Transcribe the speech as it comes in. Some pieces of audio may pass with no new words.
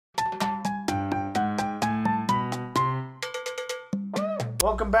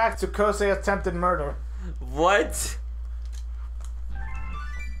Welcome back to Kosei Attempted Murder. What?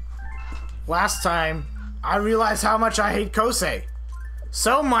 Last time, I realized how much I hate Kosei.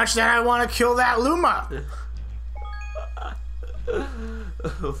 So much that I want to kill that Luma.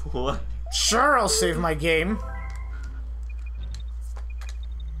 What? Sure, I'll save my game.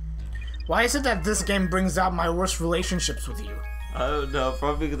 Why is it that this game brings out my worst relationships with you? I don't know.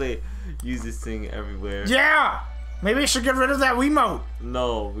 Probably because they use this thing everywhere. Yeah! Maybe I should get rid of that Wiimote.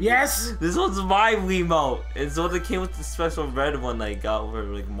 No. Yes? This one's my Wiimote. It's the one that came with the special red one I got for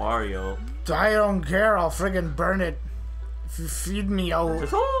like Mario. I don't care. I'll friggin' burn it. If you feed me, I'll...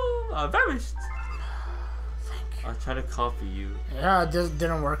 Oh, I'm vanished. Thank you. I'll try to copy you. Yeah, it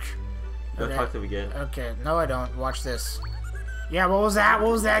didn't work. Go Okay. talk to him again. Okay, no I don't. Watch this. Yeah, what was that?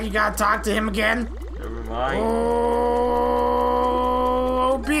 What was that? You gotta talk to him again? Never mind. Oh,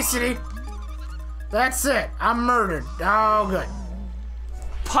 obesity. That's it. I'm murdered. Oh, good.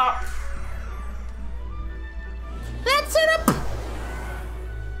 Pop! That's it.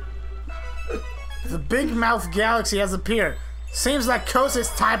 The Big Mouth Galaxy has appeared. Seems like Kosei's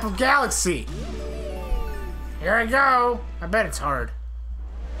type of galaxy. Here I go. I bet it's hard.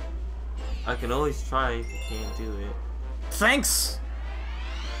 I can always try if you can't do it. Thanks.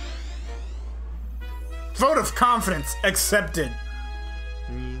 Vote of confidence accepted.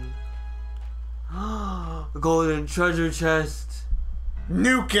 Golden treasure chest.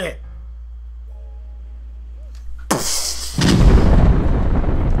 Nuke it.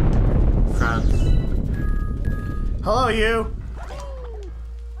 Traps. Hello, you.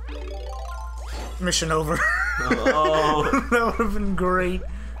 Mission over. Oh. That would have been great.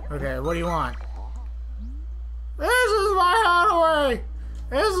 Okay, what do you want? This is my hideaway.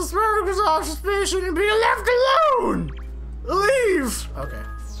 This is Spartacus occupation and being left alone. Leave. Okay,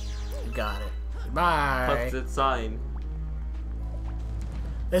 you got it. Goodbye. What's that sign?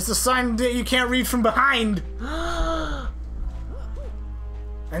 It's a sign that you can't read from behind.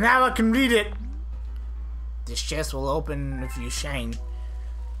 And now I can read it. This chest will open if you shine.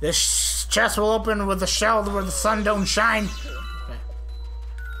 This chest will open with a shell where the sun don't shine. Okay.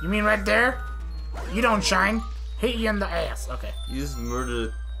 You mean right there? You don't shine. Hit you in the ass. Okay. You just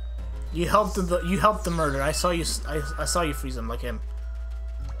murdered. You helped the murder. I saw you. I saw you freeze him like him.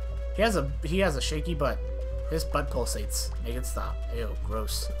 He has a shaky butt. His butt pulsates. Make it stop. Ew,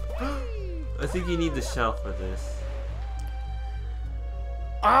 gross. I think you need the shell for this.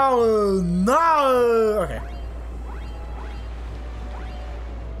 Oh no! Okay.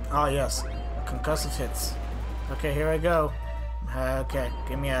 Oh yes, concussive hits. Okay, here I go. Okay,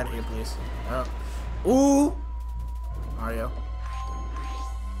 get me out of here, please. Oh. Ooh! Mario.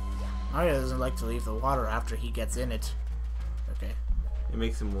 Mario doesn't like to leave the water after he gets in it. Okay. It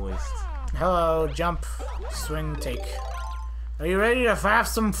makes it moist. Hello, jump, swing, take. Are you ready to have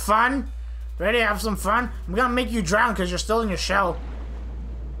some fun? Ready to have some fun? I'm gonna make you drown because you're still in your shell.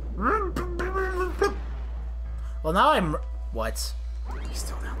 Well, now I'm... What? He's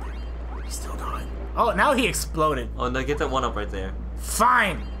still down there. He's still going. Oh, now he exploded. Oh, no, get that one up right there.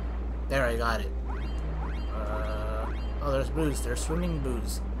 Fine! There, I got it. Oh, there's booze. There's swimming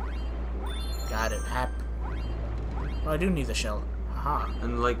booze. Got it. Hap. Oh, I do need the shell. Haha.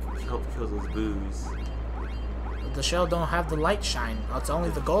 And, like, help kill those boos. But the shell don't have the light shine. Oh, it's only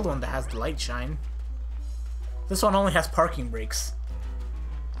the gold one that has the light shine. This one only has parking brakes.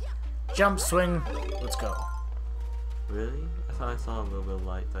 Jump, swing, let's go. Really? I thought I saw a little bit of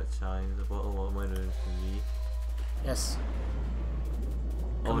light that shines. What might it be for me? Yes.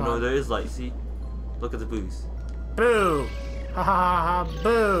 Oh no, there is light. See? Look at the boos. Boo! Ha ha ha ha!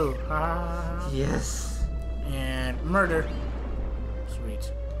 Boo! Ha ha ha! Yes. And murder.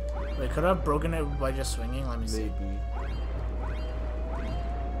 Sweet. Wait, could I have broken it by just swinging? Let me see. Maybe.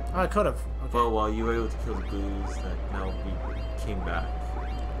 Oh, I could have. Okay. But while you were able to kill the boos, that now we came back.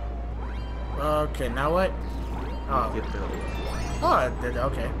 Okay, now what? Oh. Get the... Oh, I did.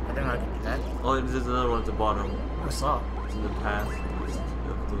 Okay. I didn't know I could do that. Oh, and there's another one at the bottom. I saw. It's in the path.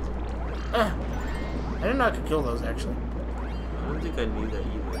 I didn't know I could kill those, actually. I don't think I knew that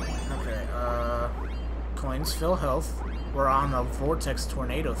either. Okay, coins fill health. We're on a vortex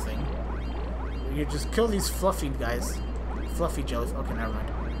tornado thing. You just kill these fluffy guys. Fluffy jellies. Okay, never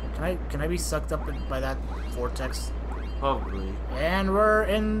mind. Can I be sucked up by that vortex? Probably. And we're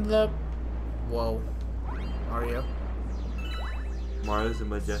in the... Whoa. Mario. Mario's a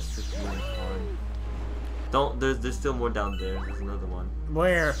majestic unicorn. Don't, there's still more down there. There's another one.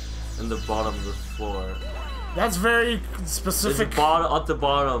 Where? In the bottom of the floor. That's very There's specific. a bottom, at the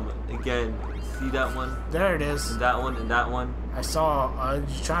bottom. Again, see that one? There it is. And that one, and that one. I saw.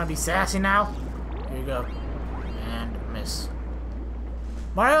 You trying to be sassy now? Here you go. And miss.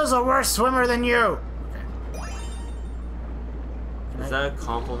 Mario's a worse swimmer than you! Okay. Is that a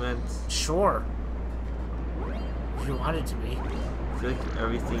compliment? Sure. If you want it to be. I feel like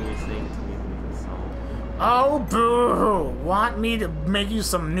everything you're saying to me is a song. Oh, boo! Want me to make you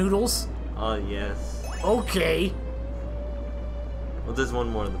some noodles? Oh, yes. Okay. Well, there's one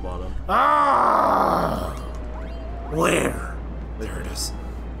more at the bottom. Ah! Where? There it is.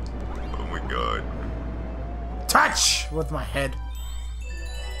 Oh my god. Touch with my head.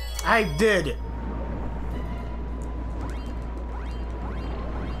 I did.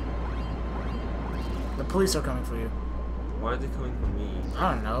 The police are coming for you. Why are they coming for me?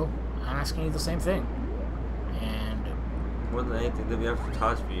 I don't know. I'm asking you the same thing. And More than anything, they'll be after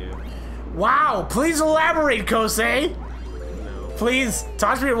Tajbeer. wow! Please elaborate, Kosei. No. Please,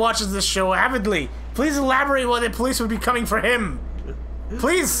 Tajbeer watches this show avidly. Please elaborate why the police would be coming for him.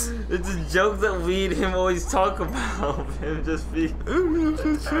 Please. It's a joke that we and him always talk about. Him just be.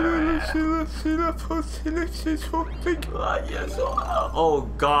 Oh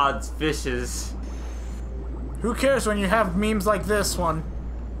God, fishes. Who cares when you have memes like this one?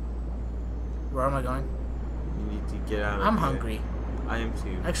 Where am I going? You need to get out of I'm here. hungry. I am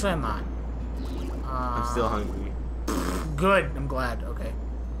too. Actually, I'm not. I'm still hungry. Good. I'm glad. Okay.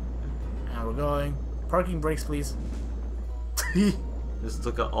 And we're going. Parking brakes, please. Just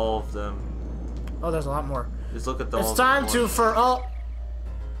look at all of them. Oh, there's a lot more. Just look at the. It's time to for all.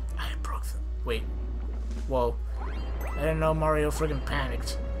 I broke the. Wait. Whoa. I didn't know Mario friggin'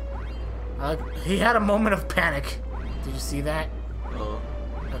 panicked. He had a moment of panic. Did you see that? Oh.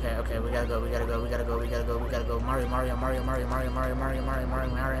 Okay, okay, we gotta go, we gotta go, we gotta go, we gotta go, we gotta go. Mario, Mario, Mario, Mario, Mario, Mario, Mario, Mario,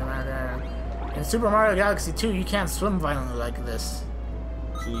 Mario, Mario, Mario. In Super Mario Galaxy 2, you can't swim violently like this.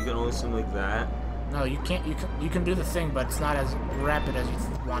 So you can only swim like that? No, you can't. You can do the thing, but it's not as rapid as you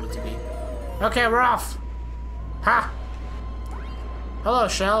want it to be. Okay, we're off. Ha! Hello,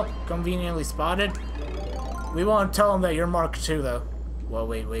 Shell. Conveniently spotted. We won't tell him that you're Mark II, though. Whoa,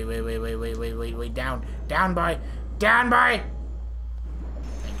 wait, down by. Thank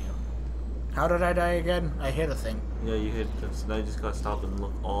you. How did I die again? I hit a thing. Yeah, you hit them, so now you just gotta stop and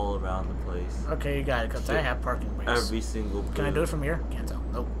look all around the place. Okay, you got it, because I have parking brakes. Every single Can I do it from here? Can't tell.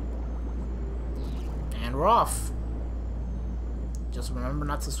 Nope. And we're off. Just remember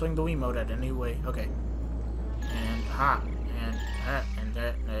not to swing the Wiimote at any way. Okay. And ha. And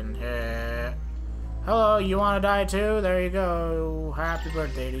hello, you want to die too? There you go. Happy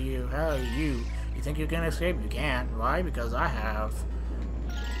birthday to you. How are you? You think you can escape? You can't. Why? Because I have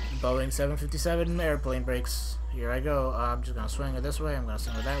Boeing 757 airplane brakes. Here I go. I'm just gonna swing it this way. I'm gonna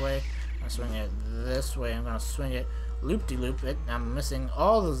swing it that way. I'm gonna swing it this way. I'm gonna swing it loop-de-loop it. I'm missing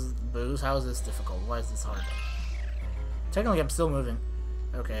all those boos. How is this difficult? Why is this hard? Technically, I'm still moving.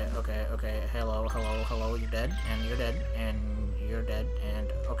 Okay. Hello. You're dead, and you're dead, and you're dead,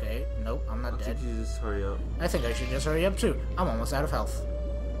 and okay. Nope, I'm not dead. I think you just hurry up. I think I should just hurry up too. I'm almost out of health.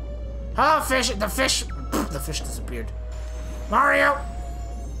 Ah, fish! The fish disappeared. Mario!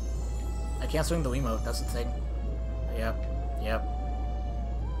 I can't swing the Wiimote. That's the thing. Yep.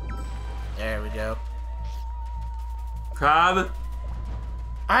 There we go. Crab!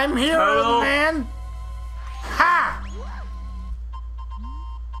 I'm here, old man! Ha!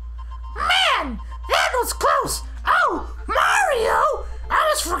 Man! That was close! Oh, Mario! I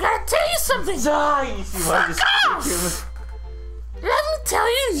was forgot to tell you something! Die! You see why Fuck off! Let me tell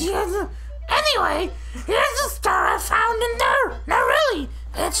you, Anyway, here's the star I found in there! Now really,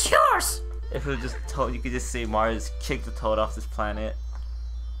 it's yours! If it was just Toad, you could just say Mario just kicked the Toad off this planet.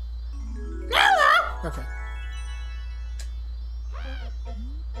 Hello! Okay.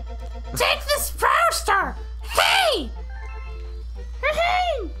 Take this power star! Hey!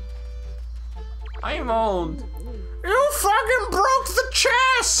 Hey! I'm old. You fucking broke the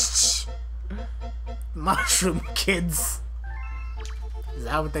chest! Mushroom kids. Is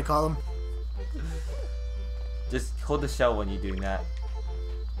that what they call them? Just hold the shell when you're doing that.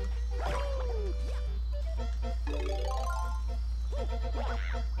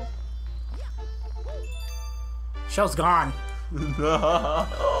 Shell's gone.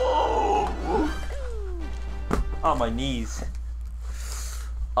 Oh, my knees.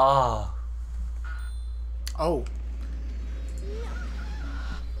 Oh. Oh.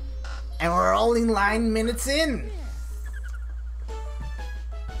 And we're only 9 minutes in.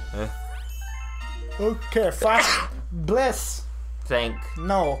 Eh. Okay, fast. Bliss. Thank.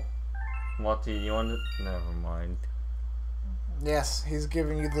 No. What do you want to... Never mind. Yes, he's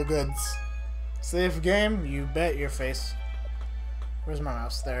giving you the goods. Save game, you bet your face. Where's my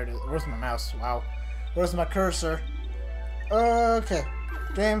mouse? There it is. Where's my mouse? Wow. Where's my cursor? Okay.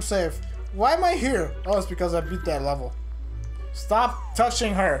 Game save. Why am I here? Oh, it's because I beat that level. Stop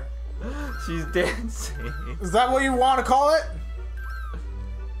touching her. She's dancing. Is that what you want to call it?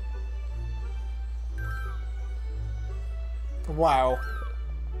 Wow.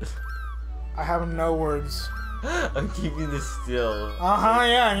 I have no words. I'm keeping this still. Uh-huh,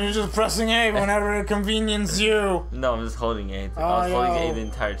 yeah, and you're just pressing A whenever it conveniences you. No, I'm just holding A. I was holding A the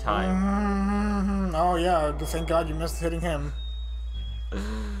entire time. Oh, yeah, thank God you missed hitting him.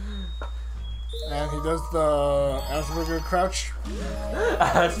 And he does the Asperger crouch.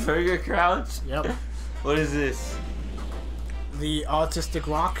 Asperger crouch? Yep. What is this? The autistic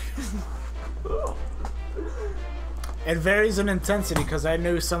rock. It varies in intensity because I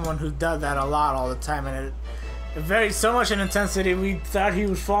knew someone who did that a lot all the time, and it varies so much in intensity we thought he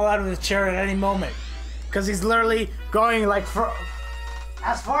would fall out of the chair at any moment. Because he's literally going like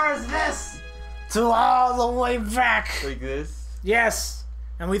as far as this to all the way back. Like this? Yes.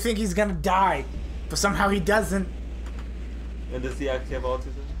 And we think he's gonna die, but somehow he doesn't. And does he actually have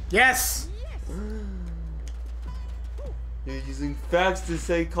autism? Yes. You're using facts to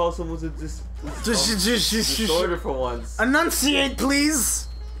say call someone a disorder for once. Enunciate, please.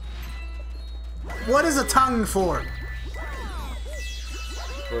 What is a tongue for?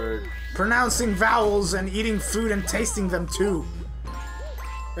 For pronouncing vowels and eating food and tasting them too.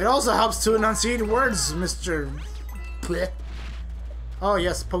 It also helps to enunciate words, Mr. Bleh. Oh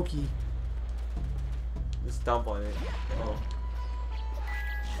yes, Pokey. Just stomp on it. Oh.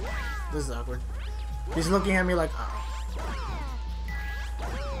 This is awkward. He's looking at me like, oh.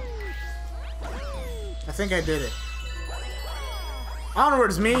 I think I did it.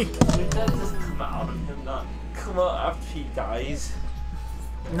 Onwards, me! Did that just come out of him, not come out after he dies?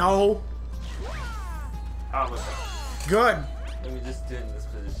 No. Oh my god. Good. Let me just do it in this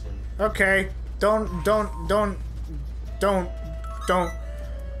position. Okay. Don't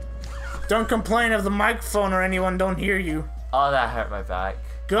complain if the microphone or anyone don't hear you. Oh, that hurt my back.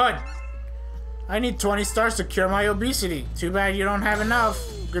 Good. I need 20 stars to cure my obesity. Too bad you don't have enough.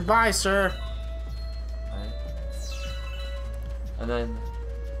 Goodbye, sir. Right. And then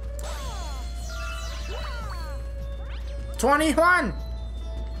 21.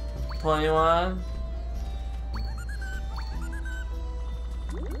 21.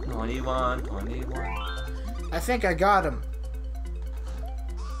 21. I think I got him.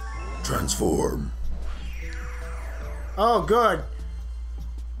 Transform. Oh, good.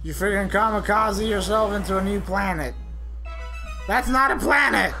 You freaking kamikaze yourself into a new planet. That's not a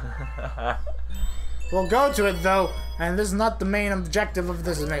planet! We'll go to it, though, and this is not the main objective of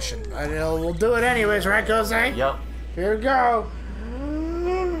this mission. We'll do it anyways, right, Kosei? Yep. Here we go.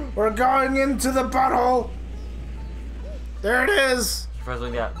 We're going into the butthole. There it is. First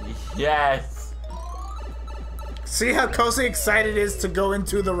one, yeah. Yes. See how Kosei excited is to go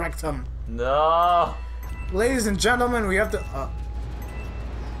into the rectum. No. Ladies and gentlemen, we have to...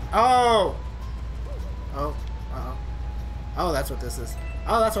 Oh! Oh. Uh-oh. Oh, that's what this is.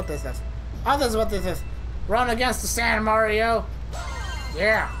 Oh, that's what this is. Oh, this is what this is. Run against the sand, Mario.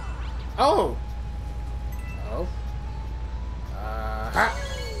 Yeah. Oh! Oh. Ha!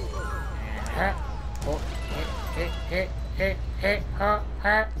 Oh,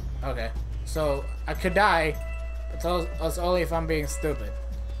 ha. Okay. So, I could die. It's only if I'm being stupid.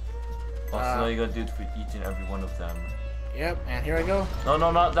 Also, now you gotta do it for each and every one of them. Yep, and here I go. No,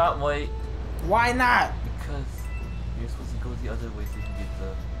 not that way. Why not? Because you're supposed to go the other way so you can get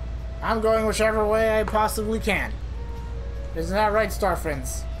the... I'm going whichever way I possibly can. Isn't that right, Star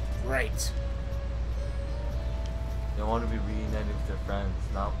Friends? Right. They want to be reunited with their friends,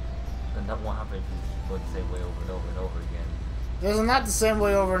 and that won't happen if you go the same way over and over and over again. Isn't that the same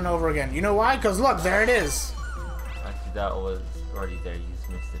way over and over again? You know why? Because look, there it is. Actually, that was already there. You just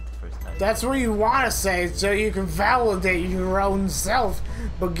missed it the first time. That's what you want to say, so you can validate your own self.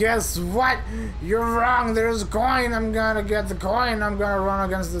 But guess what? You're wrong. There's a coin. I'm gonna get the coin. I'm gonna run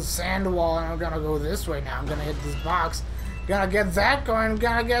against the sand wall, and I'm gonna go this way now. I'm gonna hit this box. Gonna get that coin.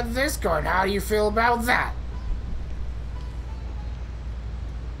 Gonna get this coin. How do you feel about that?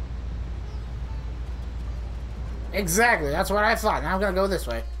 Exactly. That's what I thought. Now I'm gonna go this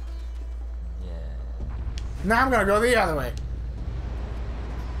way. Yeah. Now I'm gonna go the other way.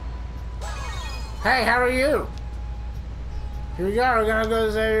 Hey, how are you? Here we go. We're gonna go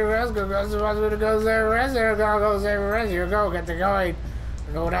save your rest. We're gonna go save your rest. We're gonna go save your rest. Here we go. Get the going.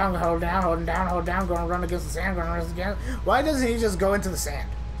 Go down, hold down, hold down, hold down. Gonna run against the sand. Gonna run against. Why doesn't he just go into the sand?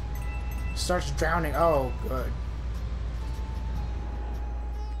 Starts drowning. Oh, good.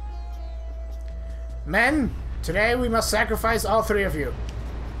 Men, today we must sacrifice all three of you.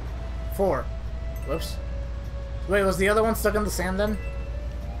 4. Whoops. Wait, was the other one stuck in the sand then?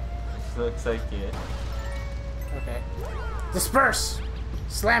 Looks like it. Okay. Disperse!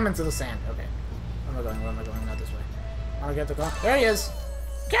 Slam into the sand. Okay. Where am I going? Where am I going? Not this way. I wanna get the car. There he is!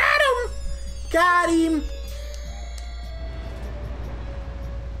 Got him! Got him!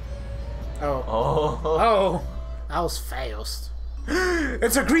 Oh. Oh. Oh! That was fast.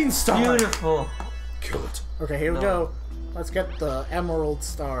 It's a green star! Beautiful. Kill it. Okay, here we go. Let's get the emerald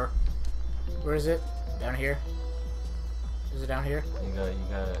star. Where is it? Down here? Is it down here? You can't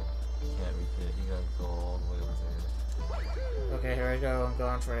reach it. You gotta go all the way over there. Okay, here I go. I'm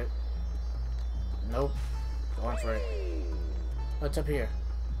going for it. Nope. Going for it. What's up here?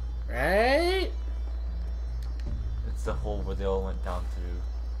 Right? It's the hole where they all went down through.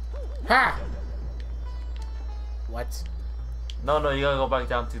 Ha! What? No, you gotta go back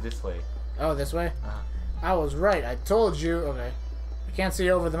down to this way. Oh, this way? Uh-huh. I was right. I told you. Okay. I can't see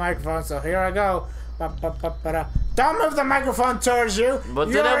over the microphone, so here I go. Don't move the microphone towards you. But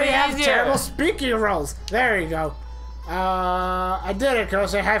you already have easier. terrible speaking rolls. There you go. I did it, girl.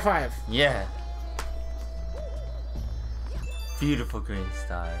 Say high five. Yeah. Beautiful green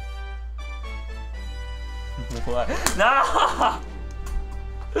star. What? No!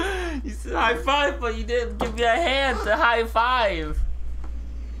 You said high five, but you didn't give me a hand to high five.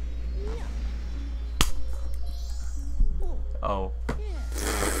 Oh.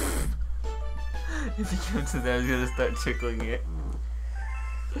 If he comes to there, he's gonna start tickling it.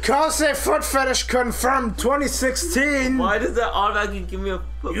 Kose foot fetish confirmed 2016. Why does that automatically give me a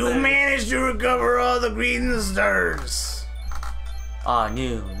foot You fetish? managed to recover all the green stars. Ah,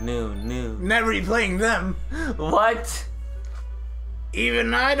 new. Never replaying them. What?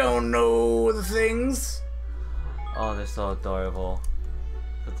 Even I don't know the things. Oh, they're so adorable.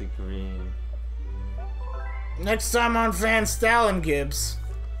 With the green. Next time on FanStalin, Gibs.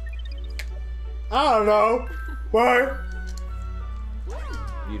 I don't know. What?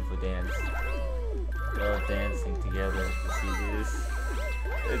 Beautiful dance. They're all dancing together. You see this?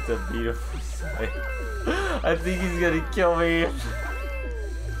 It's a beautiful sight. I think he's gonna kill me.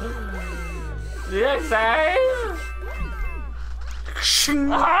 Next time!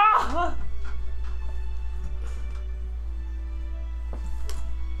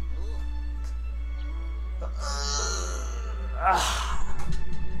 Ah!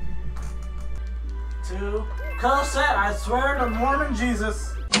 2. Cole said, I swear to Mormon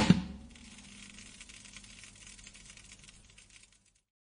Jesus.